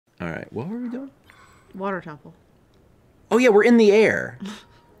All right, what were we doing? Water temple. Oh yeah, we're in the air.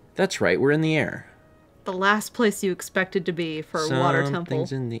 That's right, we're in the air. The last place you expected to be for a water temple.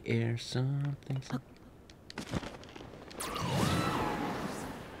 Something's in the air, something's in...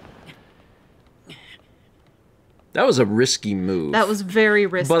 That was a risky move. That was very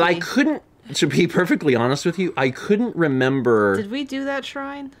risky. But I couldn't, to be perfectly honest with you, I couldn't remember... Did we do that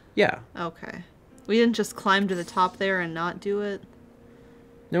shrine? Yeah. Okay. We didn't just climb to the top there and not do it?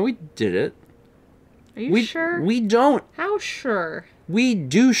 No, we did it. Are you sure? We don't. How sure? We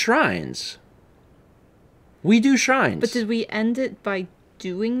do shrines. We do shrines. But did we end it by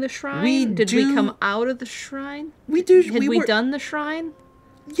doing the shrine? Did we come out of the shrine? We do. Had we done the shrine?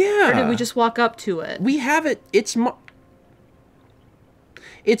 Yeah. Or did we just walk up to it? We have it. It's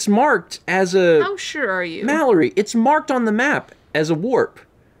marked as a... How sure are you? Mallory, it's marked on the map as a warp.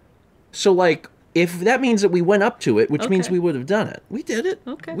 So, like, if that means that we went up to it, which means we would have done it. We did it.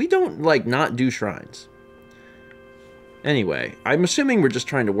 Okay. We don't, like, not do shrines. Anyway, I'm assuming we're just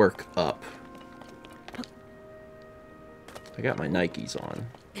trying to work up. I got my Nikes on.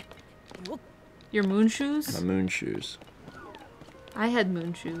 Your moon shoes? My moon shoes. I had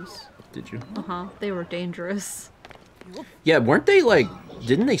moon shoes. Did you? Uh-huh. They were dangerous. Yeah, weren't they, like...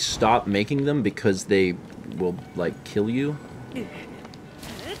 Didn't they stop making them because they will, like, kill you?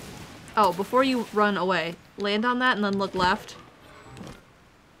 Oh, before you run away, land on that and then look left.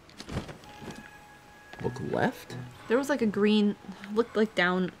 Look left? There was like a green... Looked like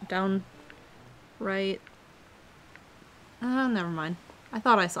down... Right. Never mind. I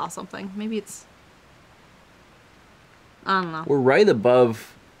thought I saw something. Maybe it's... I don't know. We're right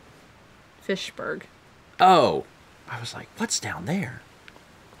above... Fishberg. Oh! I was like, what's down there?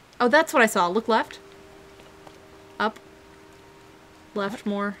 Oh, that's what I saw. Look left. Up. Left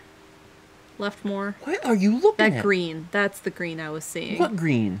more. Left more. What are you looking at? That green. That's the green I was seeing. What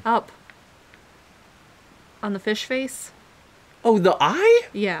green? Up. On the fish face? Oh, the eye?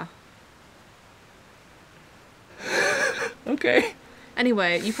 Yeah. Okay.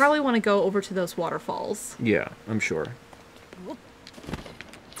 Anyway, you probably want to go over to those waterfalls. Yeah, I'm sure.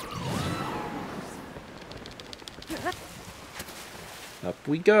 Up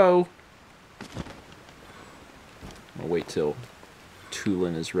we go. I'll wait till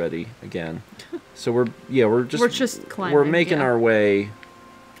Tulin is ready again. So we're just climbing. We're making our way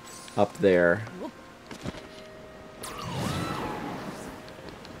up there.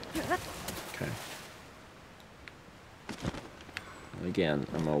 Okay. Again,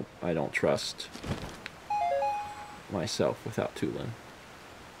 I don't trust myself without Tulin.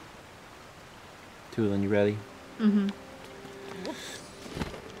 Tulin, you ready? Mm-hmm.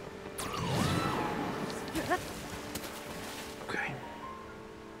 Okay.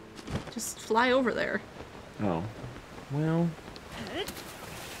 Just fly over there. Oh. Well.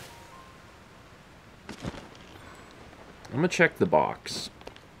 I'm gonna check the box.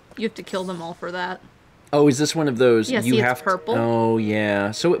 You have to kill them all for that. Oh, is this one of those? Yeah, you see, have it's purple. Oh,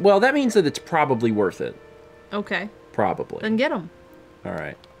 yeah. So, well, that means that it's probably worth it. Okay. Probably. Then get them. All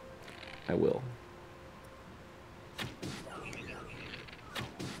right. I will.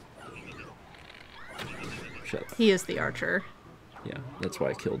 Shut up. He is the archer. Yeah, that's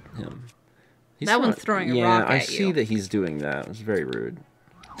why I killed him. That one's throwing a rock at you. Yeah, I see that he's doing that. It's very rude.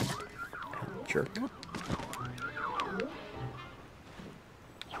 Jerk.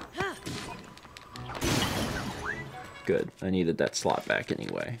 Good. I needed that slot back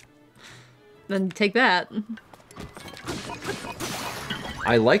anyway. Then take that.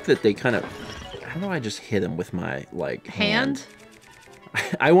 I like that they kind of... How do I just hit him with my, like, hand?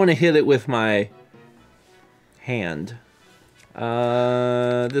 I want to hit it with my hand.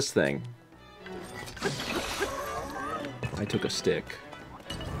 This thing. I took a stick.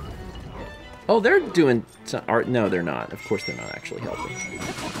 Oh, they're doing some art. No, they're not. Of course they're not actually helping.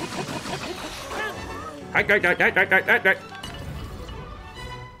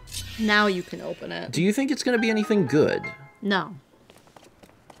 Now you can open it. Do you think it's going to be anything good? No.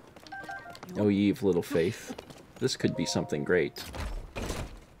 Oh, ye of little faith. This could be something great.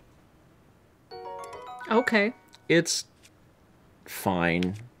 Okay. It's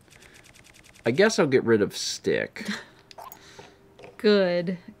fine. I guess I'll get rid of stick.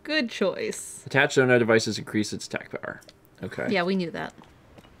 Good. Good choice. Attach Zonai devices increase its attack power. Okay. Yeah, we knew that.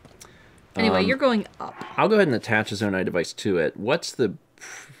 Anyway, you're going up. I'll go ahead and attach a Zonai device to it. What's the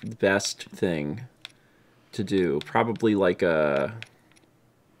best thing to do? Probably like a...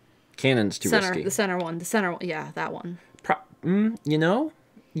 Cannon's too risky. The center one. The center one. Yeah, that one. You know?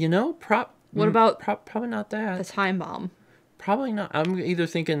 What about... Probably not that. The time bomb. Probably not. I'm either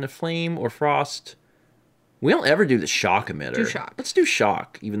thinking the flame or frost We don't ever do the shock emitter. Do shock. Let's do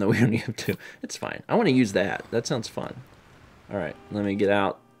shock, even though we don't have to. It's fine. I want to use that. That sounds fun. All right, let me get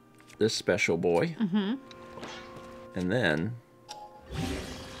out this special boy. Mm-hmm. And then,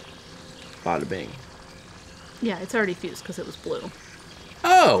 bada bing. Yeah, it's already fused because it was blue.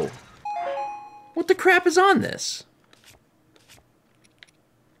 Oh! What the crap is on this?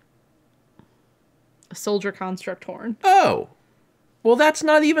 A soldier construct horn. Oh! Well, that's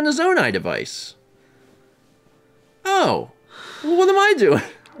not even a Zonai device. Oh! Well, what am I doing?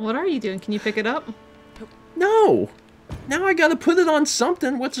 What are you doing? Can you pick it up? No! Now I gotta put it on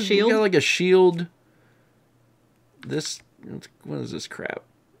something. What's a shield? You got like a shield. This, what is this crap?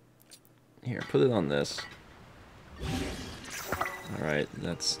 Here, put it on this. Alright,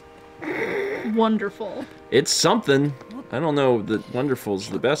 that's... Wonderful. It's something. I don't know that wonderful's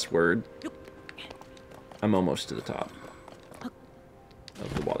the best word. I'm almost to the top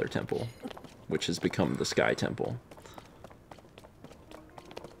of the water temple, which has become the sky temple.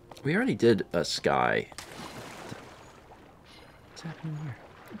 We already did a sky. What's happening here?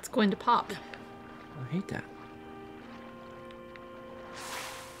 It's going to pop. I hate that.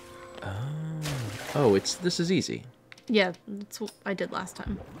 Oh, this is easy. Yeah, that's what I did last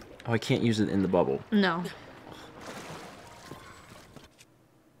time. Oh, I can't use it in the bubble. No.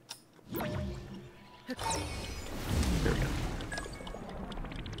 There we go.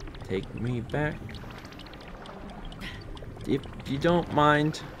 Take me back. If you don't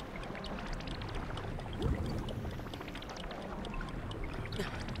mind.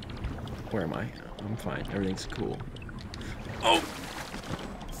 Where am I? I'm fine. Everything's cool. Oh!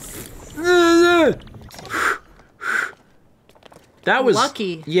 That was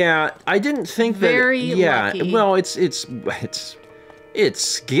lucky. Yeah, I didn't think that. Very lucky. Well, it's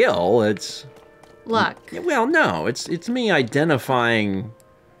skill. It's luck. Well, no, it's me identifying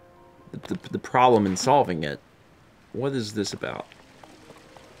the problem and solving it. What is this about?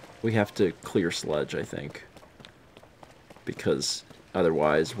 We have to clear sludge, I think, because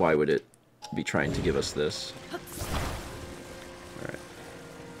otherwise, why would it be trying to give us this? All right.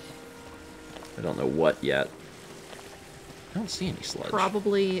 I don't know what yet. I don't see any sludge.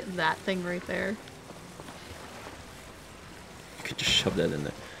 Probably that thing right there. You could just shove that in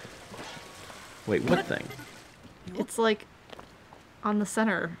there. Wait, what thing? It's like on the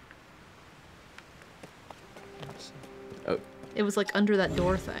center. Oh. It was like under that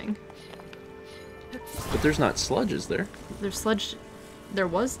door thing. But there's not sludge, is there? There's sludge. There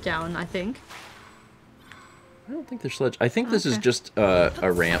was down, I think. I don't think there's sludge. I think this is just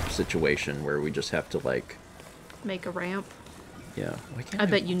a ramp situation where we just have to, like... Make a ramp. Yeah. Why can't I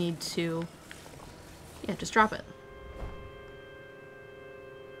bet you need to... Yeah, just drop it.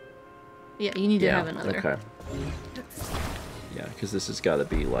 Yeah, you need to have another. Okay. Yeah, because this has got to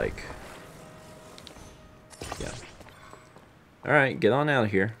be, like... Yeah. Alright, get on out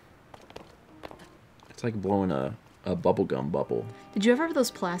of here. It's like blowing a bubblegum bubble. Did you ever have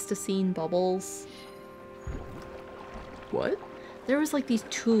those plasticine bubbles? What? There was like these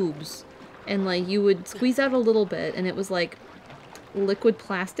tubes, and like you would squeeze out a little bit, and it was like liquid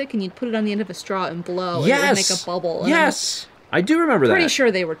plastic, and you'd put it on the end of a straw and blow, Yes! and it would make a bubble. Yes! I do remember that. Pretty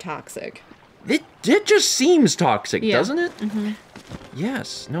sure they were toxic. It just seems toxic, Yeah. doesn't it? Mm-hmm.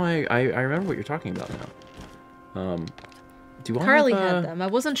 Yes. No, I remember what you're talking about now. Do I Carly have, had them. I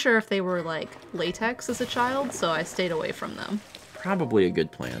wasn't sure if they were like latex as a child, so I stayed away from them. Probably a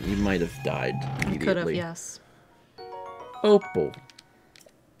good plan. You might have died immediately. Could have, yes. Opal.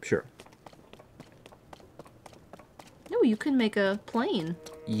 Sure. No, you can make a plane.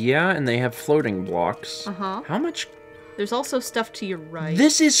 Yeah, and they have floating blocks. Uh-huh. How much? There's also stuff to your right.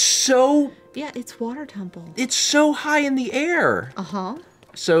 This is so... Yeah, it's water temple. It's so high in the air. Uh-huh.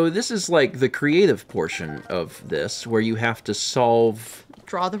 So this is like the creative portion of this, where you have to solve...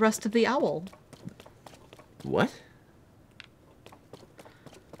 Draw the rest of the owl. What?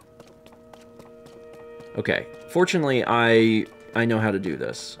 Okay. Fortunately, I know how to do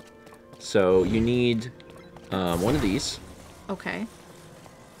this. So you need one of these. Okay.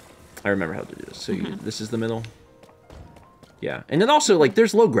 I remember how to do this. So this is the middle. Yeah. And then also, like,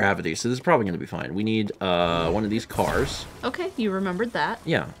 there's low gravity, so this is probably going to be fine. We need one of these cars. Okay, you remembered that.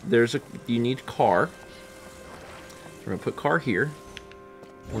 Yeah. You need car. We're going to put car here.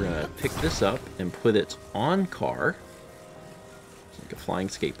 We're going to pick this up and put it on car. It's like a flying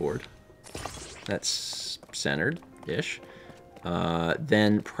skateboard. That's centered-ish.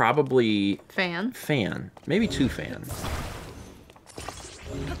 Then probably... Fan. Fan. Maybe 2 fans.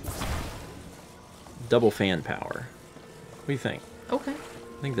 Double fan power. What do you think? Okay.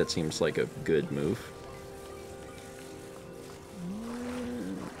 I think that seems like a good move.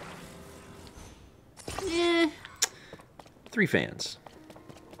 3 fans.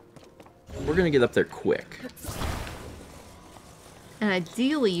 We're gonna get up there quick. And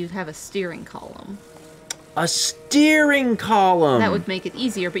ideally, you'd have a steering column. A steering column! That would make it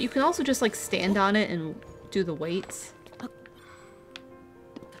easier, but you can also just, like, stand on it and do the weights.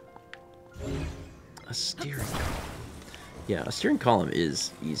 A steering column. Yeah, a steering column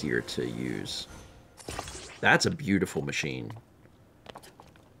is easier to use. That's a beautiful machine.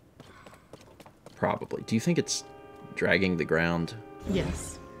 Probably. Do you think it's dragging the ground?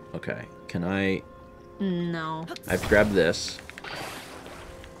 Yes. Okay. Can I... No. I've grabbed this.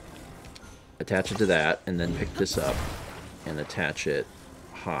 Attach it to that, and then pick this up and attach it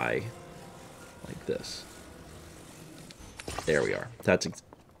high like this. There we are. That's...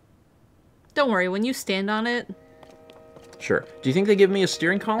 Don't worry, when you stand on it... Sure. Do you think they give me a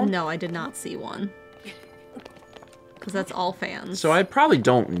steering column? No, I did not see one. Because that's all fans. So I probably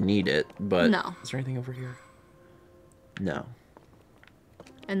don't need it, but... No. Is there anything over here? No.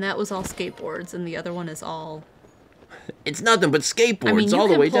 And that was all skateboards, and the other one is all... It's nothing but skateboards I mean, you all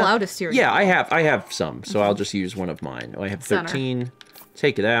the can way pull down. out a steering Yeah, column. I have some, so I'll just use one of mine. Oh, I have 13. Center.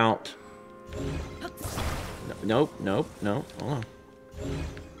 Take it out. No, nope, no. Hold on.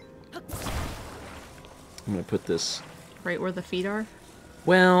 I'm gonna put this... Right where the feet are?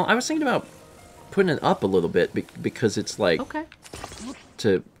 Well, I was thinking about putting it up a little bit because it's like... Okay.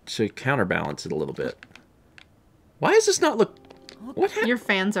 To counterbalance it a little bit. Why does this not look... What happened? Your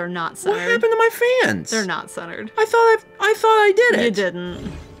fans are not centered. What happened to my fans? They're not centered. I thought I did it. You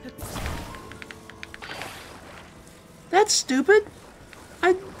didn't. That's stupid.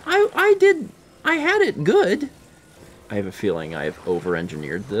 I had it good. I have a feeling I've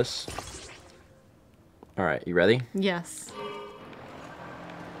over-engineered this. All right, you ready? Yes.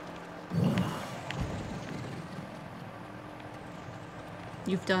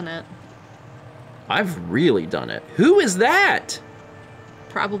 You've done it. I've really done it. Who is that?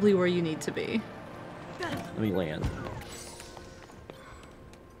 Probably where you need to be. Let me land.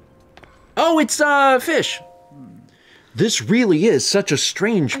 Oh, it's fish. This really is such a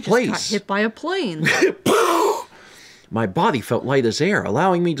strange I just place. got hit by a plane. My body felt light as air,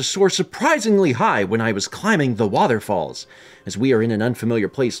 allowing me to soar surprisingly high when I was climbing the waterfalls. As we are in an unfamiliar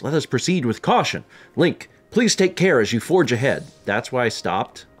place, let us proceed with caution. Link, please take care as you forge ahead. That's why I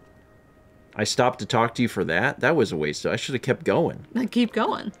stopped. I stopped to talk to you for that? That was a waste. I should have kept going. Then keep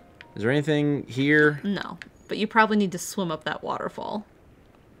going. Is there anything here? No, but you probably need to swim up that waterfall.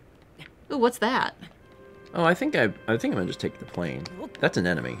 Ooh, what's that? Oh, I think I'm gonna just take the plane. That's an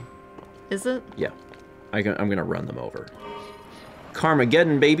enemy. Is it? Yeah. I'm gonna run them over.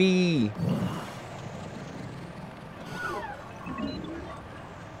 Carmageddon, baby!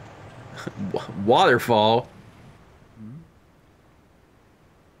 Waterfall?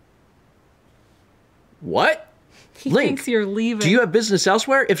 What? He Link, thinks you're leaving. do you have business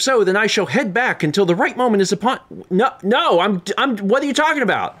elsewhere? If so, then I shall head back until the right moment is upon... No, I'm... What are you talking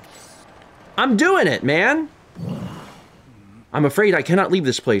about? I'm doing it, man. I'm afraid I cannot leave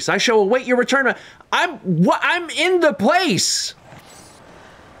this place. I shall await your return. I'm in the place.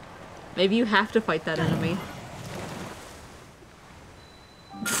 Maybe you have to fight that enemy.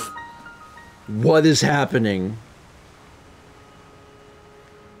 What is happening?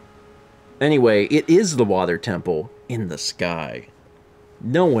 Anyway, it is the water temple in the sky.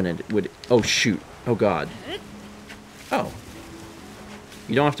 No one would... Oh, shoot. Oh, God. Oh.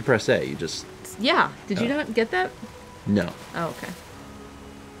 You don't have to press A. You just... Yeah. Did you not get that? No. Oh, okay.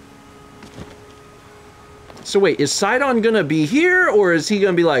 So wait, is Sidon gonna be here, or is he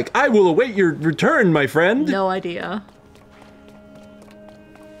gonna be like, I will await your return, my friend? No idea.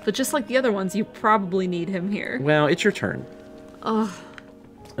 But just like the other ones, you probably need him here. Well, it's your turn. Ugh.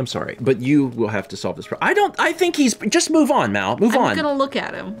 I'm sorry, but you will have to solve this problem. I think he's... Just move on, Mal. Move on. I'm gonna look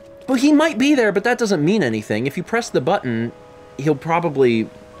at him. Well, he might be there, but that doesn't mean anything. If you press the button, he'll probably...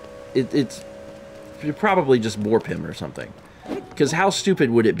 You probably just warp him or something. Because how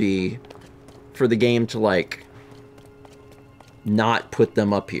stupid would it be for the game to, like, not put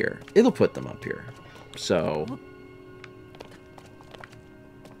them up here? It'll put them up here. So...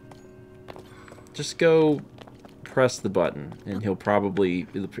 just go press the button, and he'll probably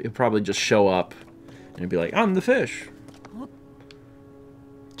just show up, and he'll be like, I'm the fish.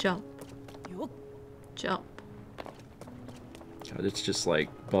 Jump. Jump. God, it's just like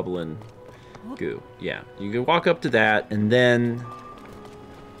bubbling goo. Yeah, you can walk up to that, and then...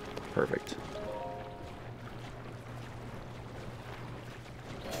 Perfect.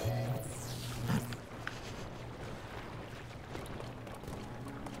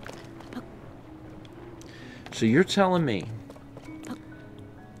 So you're telling me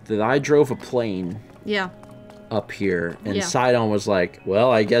that I drove a plane Yeah. up here, and Yeah. Sidon was like, well,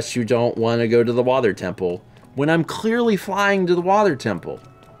 I guess you don't want to go to the water temple, when I'm clearly flying to the water temple.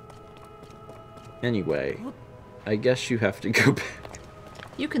 Anyway, I guess you have to go back.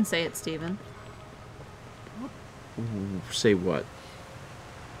 You can say it, Steven. Say what?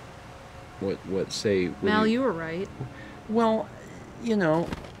 What, say... what Mal, do you were right. Well, you know,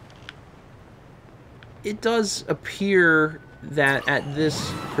 it does appear that at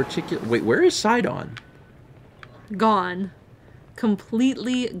this particular... Wait, where is Sidon? Gone.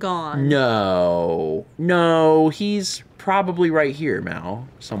 Completely gone. No. No, he's probably right here, Mal.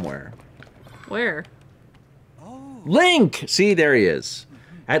 Somewhere. Where? Link! See, there he is.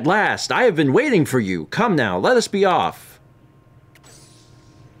 At last, I have been waiting for you. Come now, let us be off.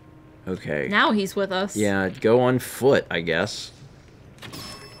 Okay. Now he's with us. Yeah, go on foot, I guess.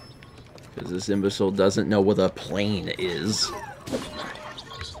 Because this imbecile doesn't know what a plane is.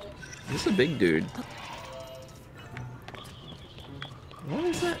 This is a big dude. What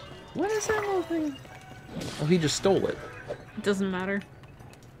is that? What is that little thing? Oh, he just stole it. It doesn't matter.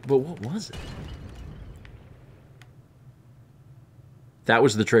 But what was it? That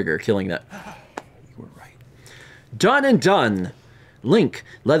was the trigger, killing that. You were right. Done and done! Link,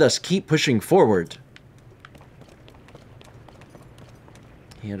 let us keep pushing forward.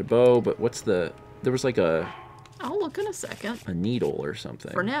 He had a bow, but what's the... There was like a I'll look in a second. needle or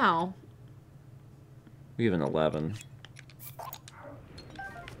something. For now. We have an 11.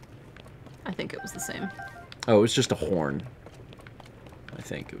 I think it was the same. Oh, it was just a horn. I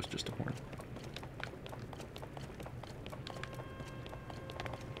think it was just a horn.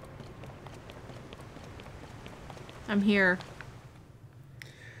 I'm here.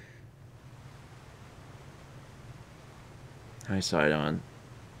 Hi, Sidon.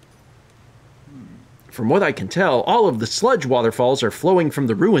 From what I can tell, all of the sludge waterfalls are flowing from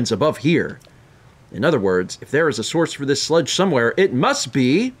the ruins above here. In other words, if there is a source for this sludge somewhere, it must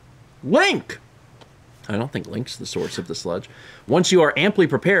be Link! I don't think Link's the source of the sludge. Once you are amply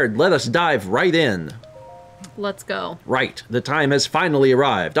prepared, let us dive right in. Let's go. Right, the time has finally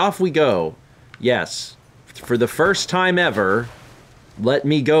arrived. Off we go. Yes, for the first time ever, let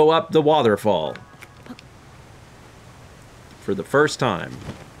me go up the waterfall. For the first time.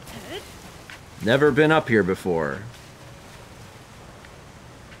 Never been up here before.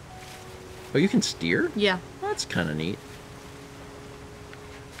 Oh, you can steer? Yeah. That's kind of neat.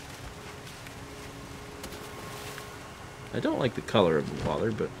 I don't like the color of the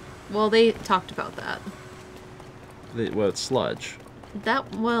water, but... Well, they talked about that. Well, it's sludge.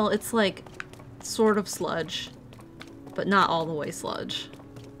 Well, it's like sort of sludge, but not all the way sludge.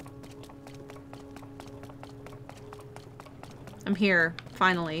 I'm here,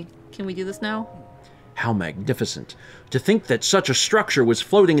 finally. Can we do this now? How magnificent. To think that such a structure was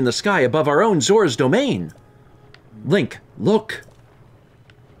floating in the sky above our own Zora's domain. Link, look.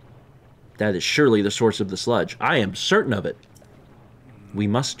 That is surely the source of the sludge. I am certain of it. We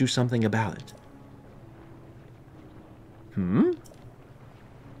must do something about it. Hmm?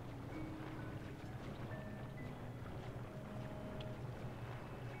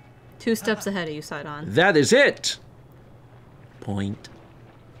 Two steps ahead of you, Sidon. That is it! Point.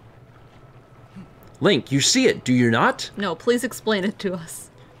 Link, you see it, do you not? No, please explain it to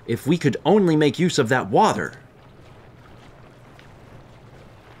us. If we could only make use of that water.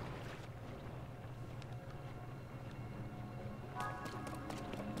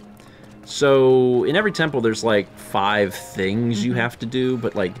 So, in every temple there's like 5 things you have to do,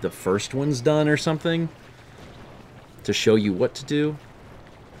 but like the first one's done or something to show you what to do.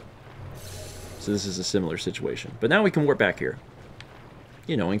 So this is a similar situation. But now we can warp back here.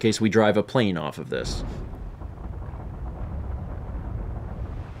 You know, in case we drive a plane off of this.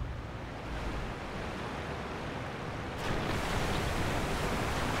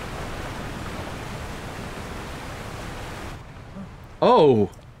 Oh!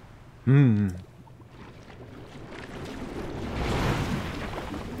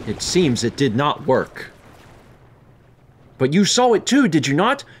 It seems it did not work. But you saw it too, did you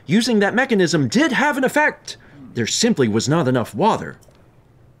not? Using that mechanism did have an effect! There simply was not enough water.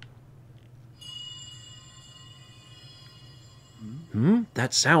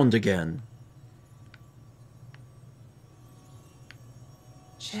 That sound again.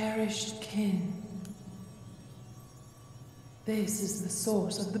 Cherished kin. This is the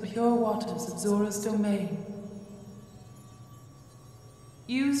source of the pure waters of Zora's domain.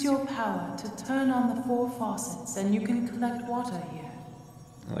 Use your power to turn on the 4 faucets and you can collect water here.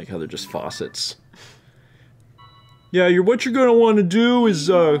 I like how they're just faucets. Yeah, what you're gonna want to do is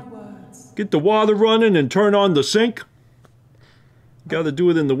get the water running and turn on the sink. Gotta do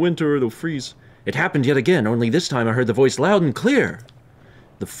it in the winter or it'll freeze. It happened yet again, only this time I heard the voice loud and clear.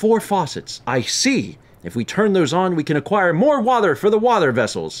 The 4 faucets. I see. If we turn those on, we can acquire more water for the water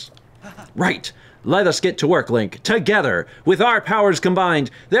vessels. Right. Let us get to work, Link. Together, with our powers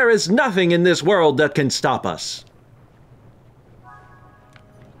combined, there is nothing in this world that can stop us.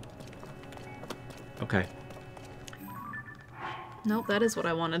 Okay. Nope, that is what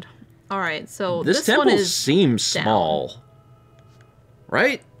I wanted. Alright, so This one temple is seems down. small.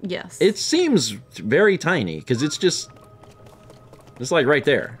 Right? Yes. It seems very tiny, because it's like right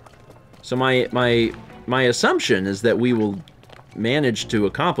there. So my assumption is that we will manage to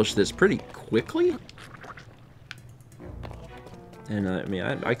accomplish this pretty quickly. And I mean,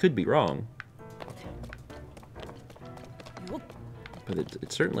 I could be wrong. But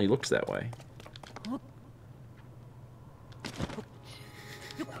it certainly looks that way.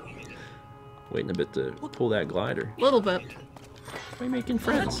 Waiting a bit to pull that glider. A little bit. We're making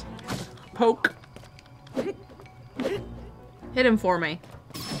friends. Poke. Hit him for me.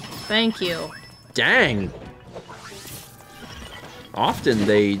 Thank you. Dang. Often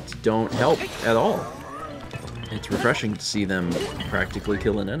they don't help at all. It's refreshing to see them practically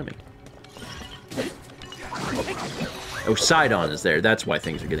kill an enemy. Oh, Sidon is there. That's why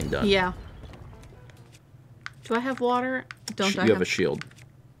things are getting done. Yeah. Do I have water? Don't I You have a shield.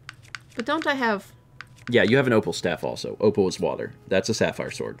 But don't I have... Yeah, you have an opal staff also. Opal is water. That's a sapphire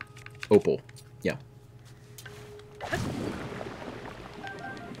sword. Opal. Yeah.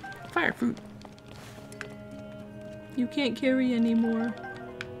 Fire fruit. You can't carry anymore.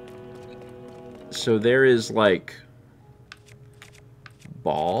 So there is, like...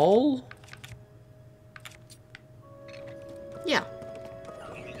 ball? Yeah.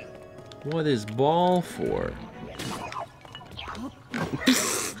 What is ball for?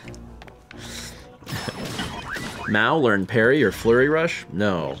 Mao learn parry or flurry rush?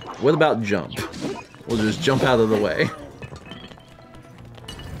 No. What about jump? We'll just jump out of the way.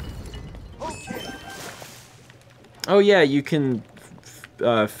 Oh yeah, you can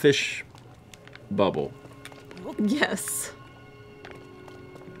fish bubble. Yes.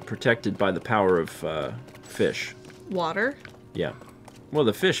 Protected by the power of fish. Water? Yeah. Well,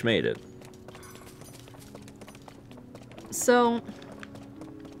 the fish made it. So...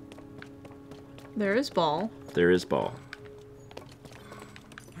 there is ball. There is ball.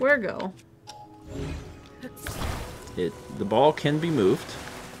 Where go? The ball can be moved.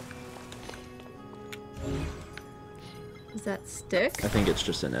 Is that stick? I think it's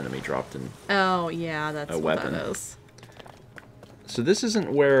just an enemy dropped in. Oh, yeah, that's A what weapon. that is. So this isn't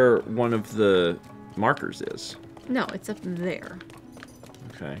where one of the markers is. No, it's up there.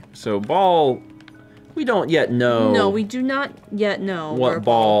 Okay. So ball, we don't yet know. No, we do not yet know where what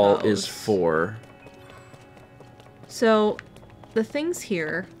ball goes. is for. So, the things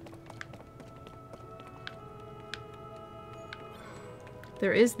here...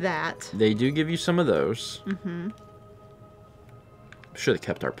 there is that. They do give you some of those. Mm-hmm. Should have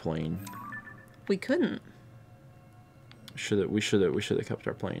kept our plane. We couldn't. We should have kept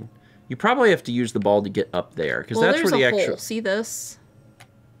our plane. You probably have to use the ball to get up there because that's there's where the a extra. hole. See this?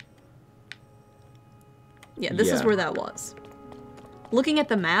 Yeah, this is Yeah. where that was. Looking at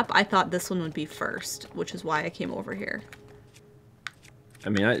the map, I thought this one would be first, which is why I came over here. I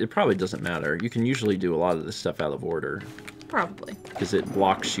mean, it probably doesn't matter. You can usually do a lot of this stuff out of order Probably. because it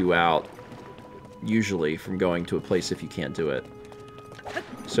blocks you out usually from going to a place if you can't do it.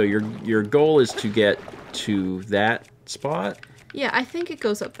 So your goal is to get to that spot. Yeah, I think it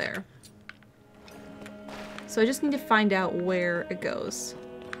goes up there. So I just need to find out where it goes.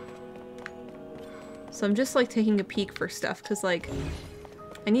 So I'm just like taking a peek for stuff because like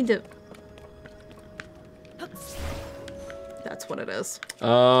I need to... That's what it is.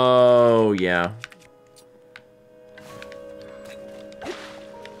 Oh, yeah.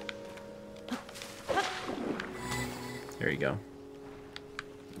 There you go.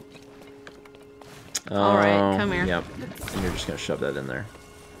 Alright, come here. Yep. And you're just going to shove that in there.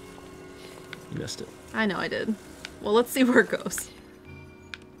 You missed it. I know I did. Well, let's see where it goes.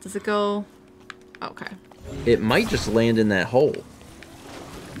 Does it go... Okay. It might just land in that hole.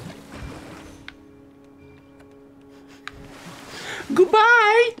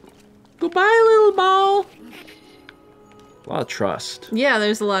 Goodbye! Goodbye, little ball! A lot of trust. Yeah,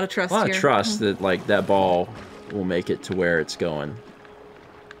 there's a lot of trust A lot here. of trust that, like, that ball will make it to where it's going.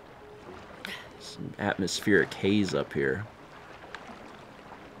 Some atmospheric haze up here.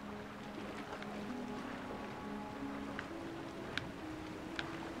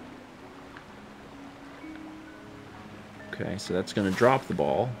 Okay, so that's going to drop the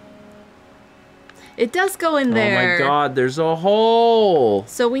ball. It does go in there. Oh my god, there's a hole!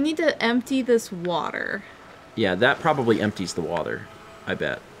 So we need to empty this water. Yeah, that probably empties the water. I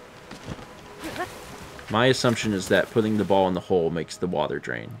bet. My assumption is that putting the ball in the hole makes the water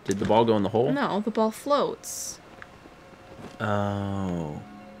drain. Did the ball go in the hole? No, the ball floats. Oh.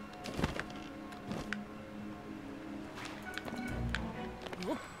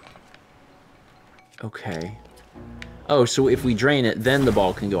 Okay. Oh, so if we drain it, then the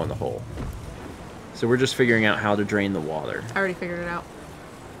ball can go in the hole. So we're just figuring out how to drain the water. I already figured it out.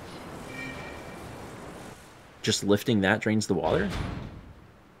 Just lifting that drains the water?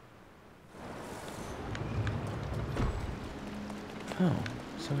 Oh,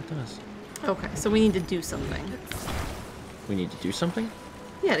 so it does. Okay, so we need to do something. We need to do something?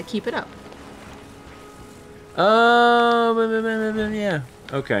 Yeah, to keep it up. Yeah.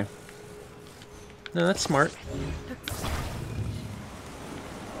 Okay. No, that's smart.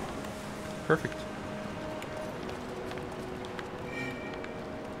 Perfect.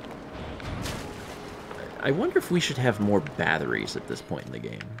 I wonder if we should have more batteries at this point in the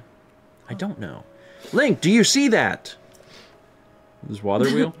game. I don't know. Link, do you see that? This water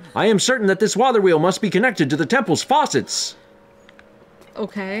wheel? I am certain that this water wheel must be connected to the temple's faucets.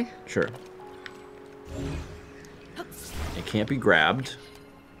 Okay. Sure. It can't be grabbed.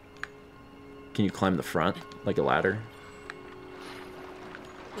 Can you climb the front like a ladder?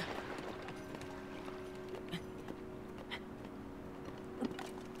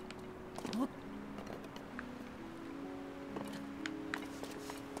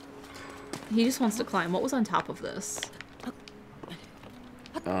 He just wants to climb. What was on top of this?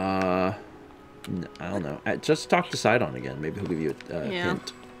 I don't know. Just talk to Sidon again. Maybe he'll give you a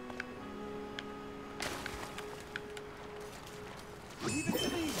hint.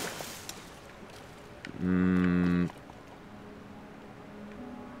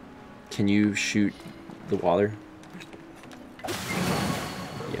 Can you shoot the water?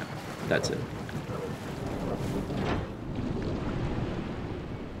 Yeah, that's it.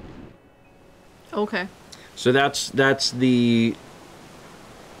 Okay. So that's the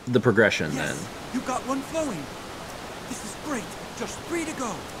progression Yes, then. you got one flowing. This is great. Just 3 to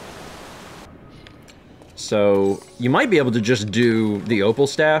go. So you might be able to just do the opal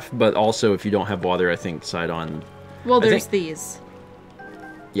staff, but also if you don't have water, I think Sidon. Well, there's these.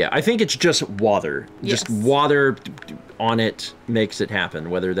 Yeah, I think it's just water. Yes. Just water on it makes it happen,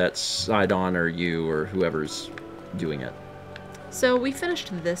 whether that's Sidon or you or whoever's doing it. So we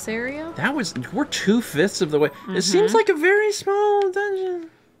finished this area. We're 2/5 of the way. It seems like a very small dungeon.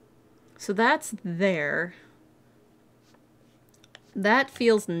 So that's there. That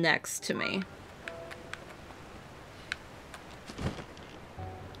feels next to me.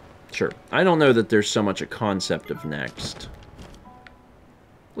 Sure. I don't know that there's so much a concept of next.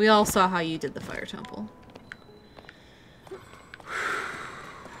 We all saw how you did the fire temple.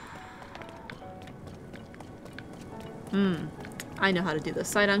 I know how to do this.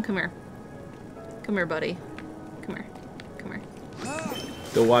 Sidon, come here. Come here, buddy. Come here. Come here.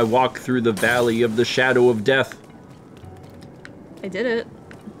 Though I walk through the valley of the shadow of death. I did it.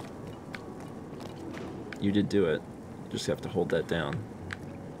 You did do it. Just have to hold that down.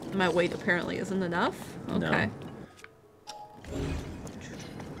 My weight apparently isn't enough. Okay. No.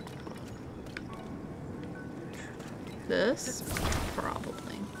 This?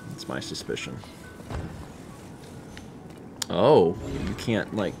 Probably. That's my suspicion. Oh, you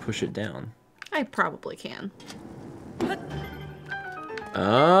can't, like, push it down. I probably can.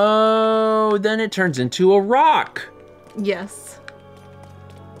 Oh, then it turns into a rock. Yes.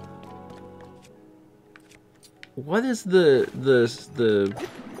 What is the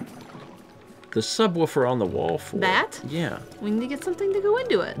subwoofer on the wall for? That? Yeah. We need to get something to go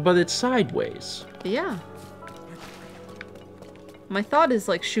into it. But it's sideways. Yeah. My thought is,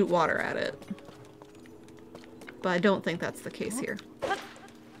 like, shoot water at it. But I don't think that's the case here.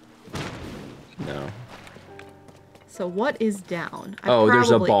 No. So what is down?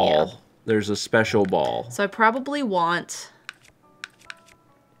 There's a ball. Yeah. There's a special ball. So I probably want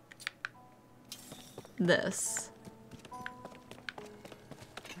this.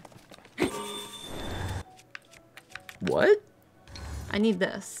 What? I need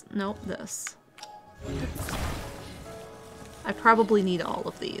this. Nope, this. I probably need all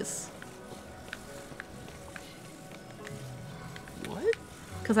of these. What?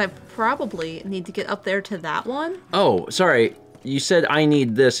 Because I probably need to get up there to that one. Oh, sorry. You said I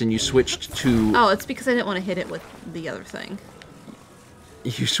need this and you switched to... Oh, it's because I didn't want to hit it with the other thing.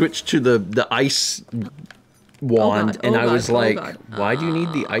 You switched to the ice wand, God, and oh I was God, oh like, God. why do you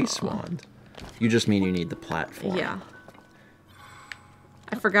need the ice wand? You just mean you need the platform. Yeah.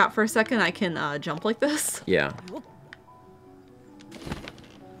 I forgot for a second I can jump like this. Yeah.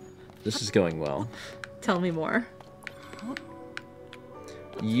 This is going well. Tell me more.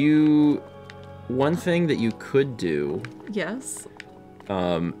 One thing that you could do, Yes.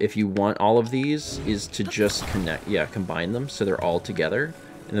 if you want all of these, is to just combine them so they're all together,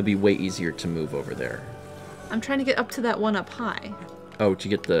 and it'll be way easier to move over there. I'm trying to get up to that one up high. Oh, to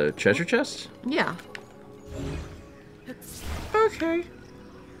get the treasure chest? Yeah. Okay.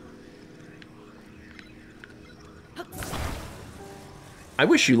 I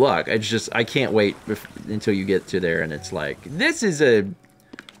wish you luck. I can't wait until you get to there and it's like, this is a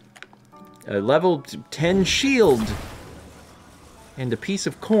level 10 shield and a piece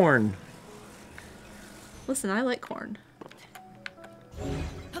of corn. Listen, I like corn.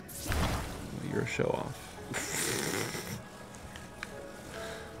 You're a show off.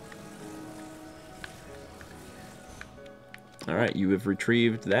 All right, you have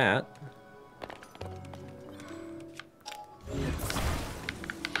retrieved that.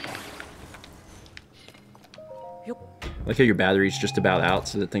 Like how your battery's just about out,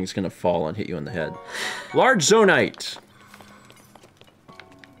 so the thing's gonna fall and hit you in the head. Large zonite.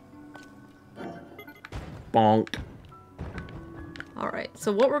 Bonk. Alright,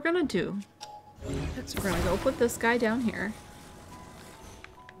 so what we're gonna do is we're gonna go put this guy down here.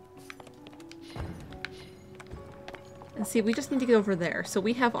 And see, we just need to get over there. So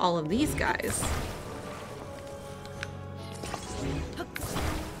we have all of these guys.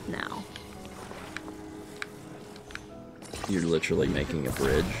 Now. You're literally making a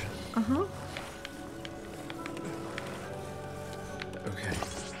bridge. Uh-huh. Okay.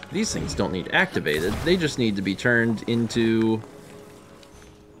 These things don't need activated. They just need to be turned into...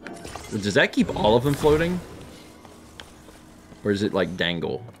 Does that keep all of them floating? Or is it like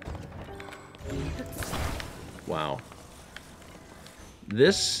dangle? Wow.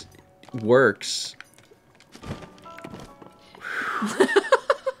 This works. Dear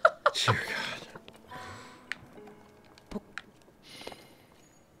God.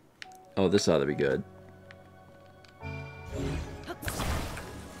 Oh, this ought to be good.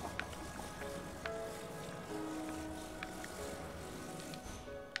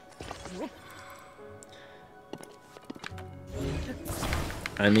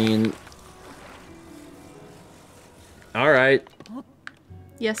 I mean... Alright.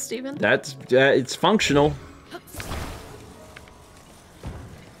 Yes, Steven? That's... it's functional.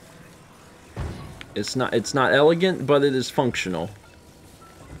 It's not elegant, but it is functional.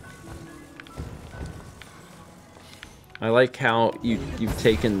 I like how you've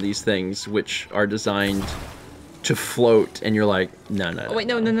taken these things which are designed to float, and you're like, no. Oh, wait,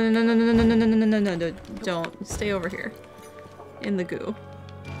 no, don't. Stay over here. In the goo.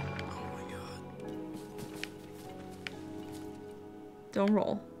 Oh my God. Don't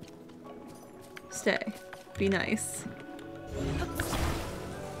roll. Stay. Be nice.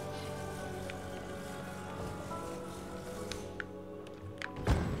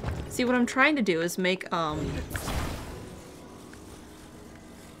 See, what I'm trying to do is make, a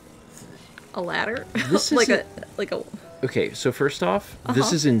ladder? This like is a... Okay, so first off,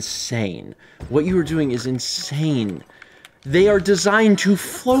 this is insane. What you are doing is insane. They are designed to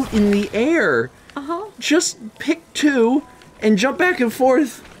float in the air. Just pick two and jump back and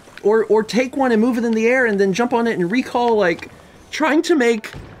forth, or take one and move it in the air and then jump on it and recall, like, trying to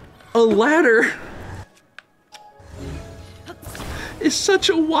make a ladder is such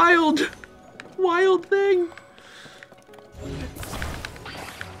a wild thing.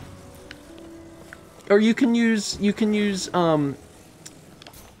 Or you can use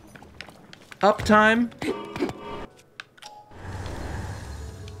uptime.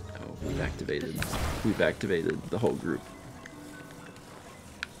 Oh, we've activated the whole group.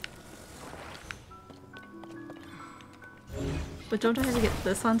 But don't I have to get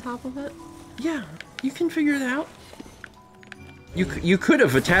this on top of it? Yeah, you can figure it out. You could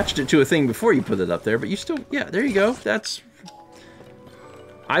have attached it to a thing before you put it up there, but you still, yeah, there you go. That's...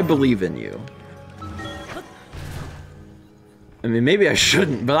 I believe in you. I mean, maybe I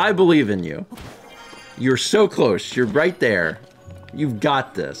shouldn't, but I believe in you. You're so close. You're right there. You've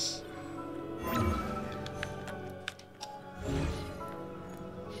got this. Oh,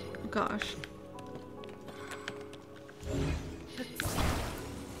 gosh.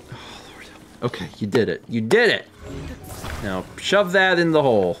 Oh, Lord. Okay, you did it. You did it! Now, shove that in the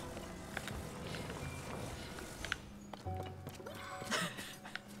hole.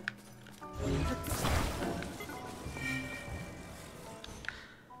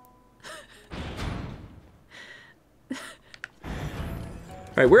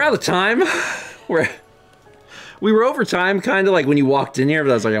 Alright, we're out of time. We're We were over time, kind of like when you walked in here, but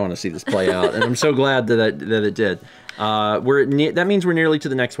I was like, I want to see this play out, and I'm so glad that it did. That means we're nearly to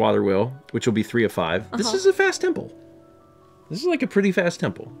the next water wheel, which will be 3 of 5. This is a fast temple. This is like a pretty fast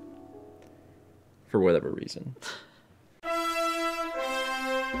temple, for whatever reason.